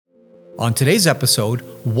On today's episode,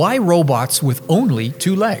 why robots with only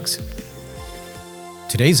 2 legs?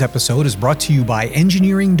 Today's episode is brought to you by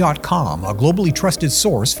Engineering.com, a globally trusted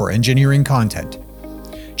source for engineering content.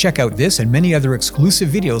 Check out this and many other exclusive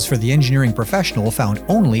videos for the engineering professional found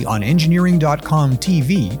only on Engineering.com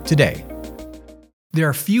TV today. There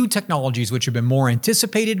are few technologies which have been more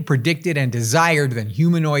anticipated, predicted, and desired than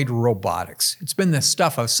humanoid robotics. It's been the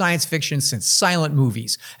stuff of science fiction since silent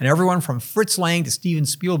movies, and everyone from Fritz Lang to Steven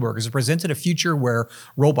Spielberg has presented a future where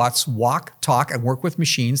robots walk, talk, and work with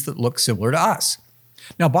machines that look similar to us.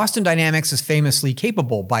 Now, Boston Dynamics is famously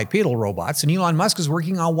capable bipedal robots, and Elon Musk is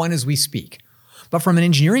working on one as we speak. But from an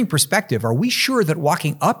engineering perspective, are we sure that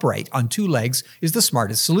walking upright on 2 legs is the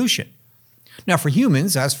smartest solution? Now, for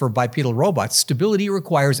humans, as for bipedal robots, stability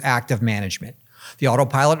requires active management. The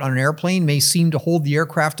autopilot on an airplane may seem to hold the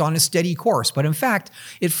aircraft on a steady course, but in fact,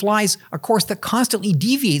 it flies a course that constantly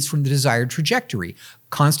deviates from the desired trajectory,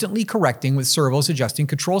 constantly correcting with servos adjusting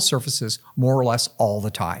control surfaces more or less all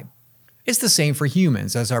the time. It's the same for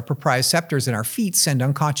humans, as our proprioceptors in our feet send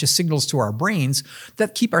unconscious signals to our brains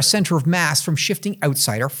that keep our center of mass from shifting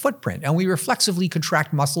outside our footprint, and we reflexively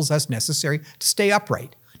contract muscles as necessary to stay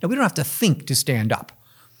upright. Now, we don't have to think to stand up.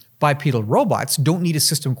 Bipedal robots don't need a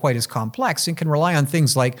system quite as complex and can rely on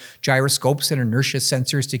things like gyroscopes and inertia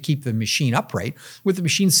sensors to keep the machine upright, with the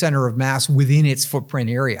machine's center of mass within its footprint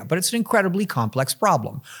area. But it's an incredibly complex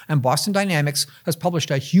problem, and Boston Dynamics has published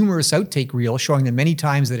a humorous outtake reel showing the many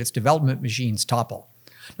times that its development machines topple.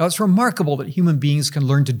 Now, it's remarkable that human beings can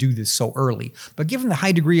learn to do this so early, but given the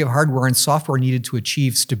high degree of hardware and software needed to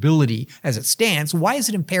achieve stability as it stands, why is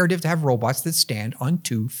it imperative to have robots that stand on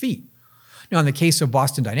 2 feet? Now, in the case of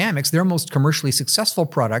Boston Dynamics, their most commercially successful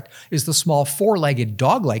product is the small 4-legged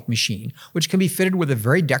dog-like machine, which can be fitted with a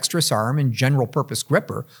very dexterous arm and general-purpose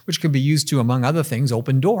gripper, which can be used to, among other things,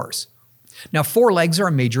 open doors. Now, 4 legs are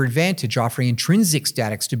a major advantage, offering intrinsic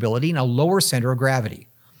static stability and a lower center of gravity.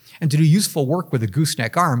 And to do useful work with a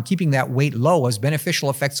gooseneck arm, keeping that weight low has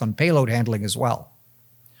beneficial effects on payload handling as well.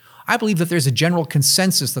 I believe that there's a general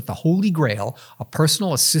consensus that the holy grail, a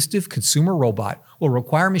personal assistive consumer robot, will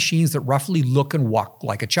require machines that roughly look and walk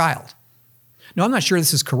like a child. Now, I'm not sure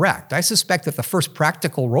this is correct. I suspect that the first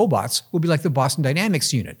practical robots will be like the Boston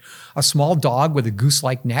Dynamics unit, a small dog with a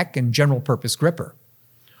goose-like neck and general-purpose gripper.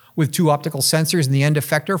 With 2 optical sensors in the end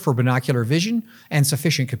effector for binocular vision and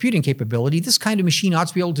sufficient computing capability, this kind of machine ought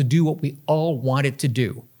to be able to do what we all want it to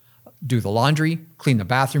do. Do the laundry, clean the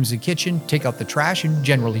bathrooms and kitchen, take out the trash, and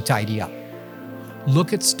generally tidy up.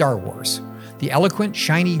 Look at Star Wars. The eloquent,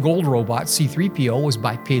 shiny gold robot C-3PO was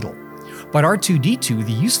bipedal. But R2-D2,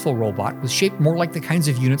 the useful robot, was shaped more like the kinds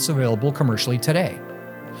of units available commercially today.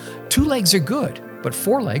 2 legs are good, but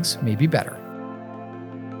 4 legs may be better.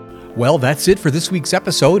 Well, that's it for this week's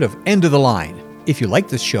episode of End of the Line. If you like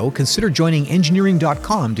this show, consider joining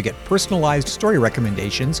Engineering.com to get personalized story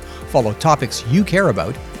recommendations, follow topics you care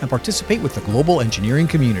about, and participate with the global engineering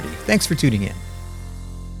community. Thanks for tuning in.